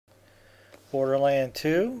Borderland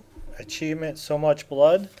 2, Achievement So Much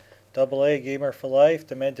Blood, AA Gamer for Life,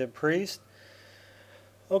 Demented Priest.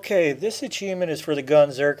 Okay, this achievement is for the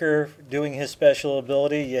Gunzerker doing his special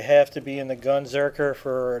ability. You have to be in the Gunzerker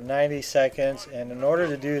for 90 seconds, and in order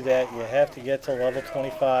to do that, you have to get to level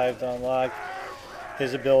 25 to unlock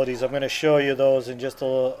his abilities. I'm going to show you those in just a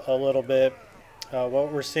little bit.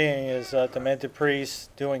 What we're seeing is Demented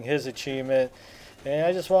Priest doing his achievement, and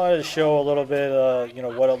I just wanted to show a little bit,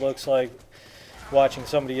 what it looks like watching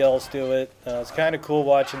somebody else do it. It's kind of cool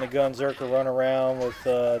watching the Gunzerker run around with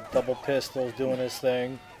double pistols doing his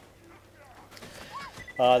thing.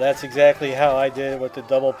 That's exactly how I did it with the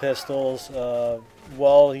double pistols.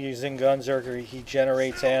 While he's in Gunzerker, he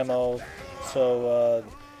generates ammo, so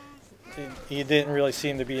he didn't really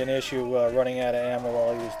seem to be an issue running out of ammo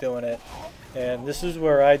while he was doing it. And this is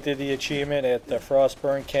where I did the achievement at the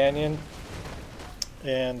Frostburn Canyon,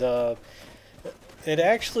 and it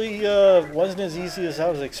actually wasn't as easy as I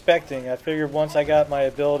was expecting. I figured once I got my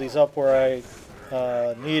abilities up where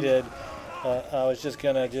I needed, I was just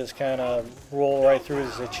gonna kind of roll right through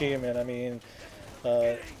this achievement. I mean,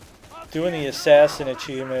 doing the assassin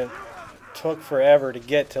achievement took forever to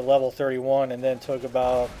get to level 31, and then took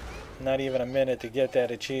about not even a minute to get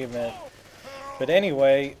that achievement. But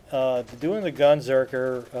anyway, doing the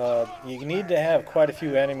Gunzerker, you need to have quite a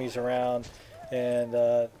few enemies around,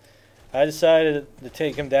 and I decided to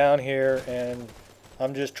take him down here, and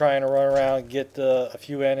I'm just trying to run around and get a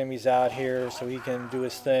few enemies out here so he can do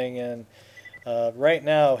his thing. And right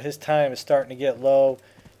now his time is starting to get low,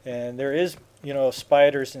 and there is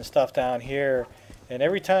spiders and stuff down here, and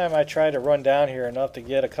every time I tried to run down here enough to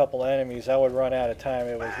get a couple enemies, I would run out of time.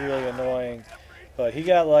 It was really annoying. But he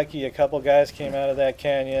got lucky. A couple guys came out of that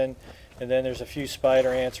canyon, and then there's a few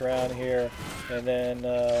spider ants around here, and then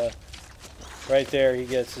right there he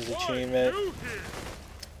gets his achievement.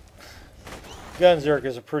 Gunzerker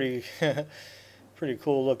is a pretty pretty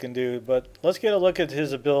cool looking dude, but let's get a look at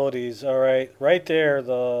his abilities. Alright, right there,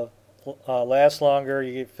 the last longer,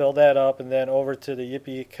 you fill that up, and then over to the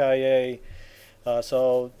Yippee-Ki-Yay.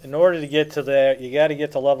 So in order to get to that, you got to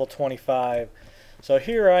get to level 25. So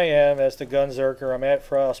here I am as the Gunzerker. I'm at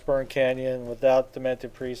Frostburn Canyon without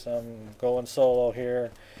Demented Priest. I'm going solo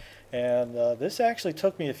here. And this actually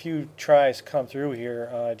took me a few tries to come through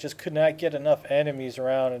here. I just could not get enough enemies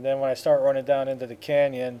around, and then when I start running down into the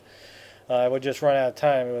canyon, I would just run out of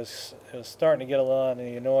time. It was starting to get a lot on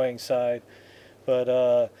the annoying side.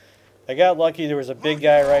 But I got lucky. There was a big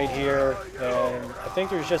guy right here, and I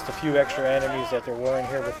think there's just a few extra enemies that there weren't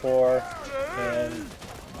here before. And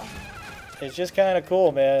it's just kind of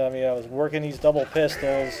cool, man. I mean, I was working these double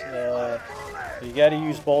pistols. You got to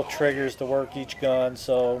use both triggers to work each gun.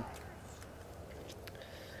 So,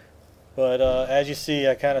 but as you see,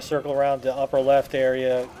 I kind of circle around the upper left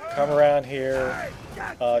area, come around here,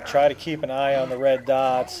 try to keep an eye on the red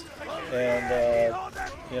dots, and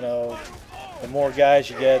the more guys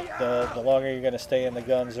you get, the longer you're going to stay in the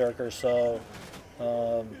Gunzerker. So,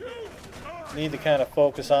 need to kind of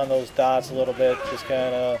focus on those dots a little bit. Just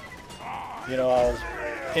kind of, I was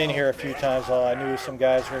in here a few times while I knew some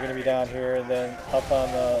guys were going to be down here, and then up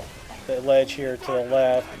on the ledge here to the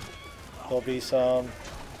left there'll be some,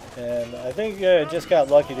 and I think I just got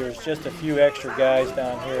lucky. There's just a few extra guys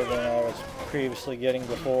down here than I was previously getting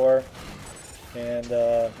before, and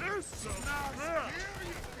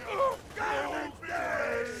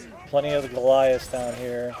plenty of the Goliaths down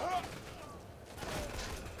here.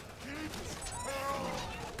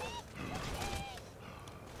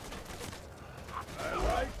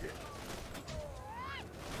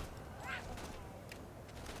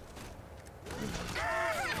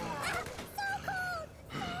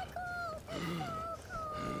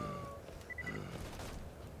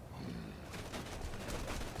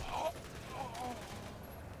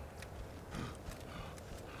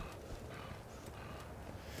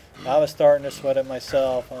 I was starting to sweat it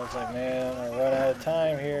myself. I was like, man, I run out of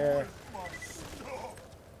time here.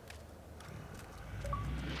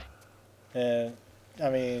 And, I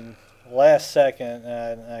mean, last second,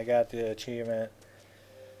 I got the achievement.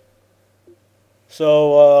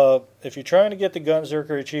 So, if you're trying to get the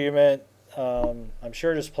Gunzerker achievement, I'm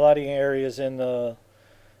sure there's plenty of areas in the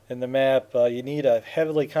map. You need a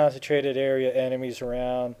heavily concentrated area, enemies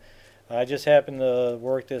around. I just happened to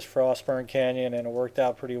work this Frostburn Canyon, and it worked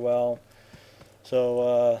out pretty well.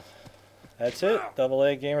 So that's it.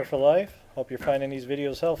 AA Gamer for Life. Hope you're finding these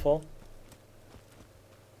videos helpful.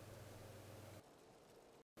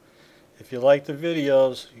 If you like the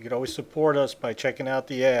videos, you can always support us by checking out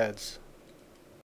the ads.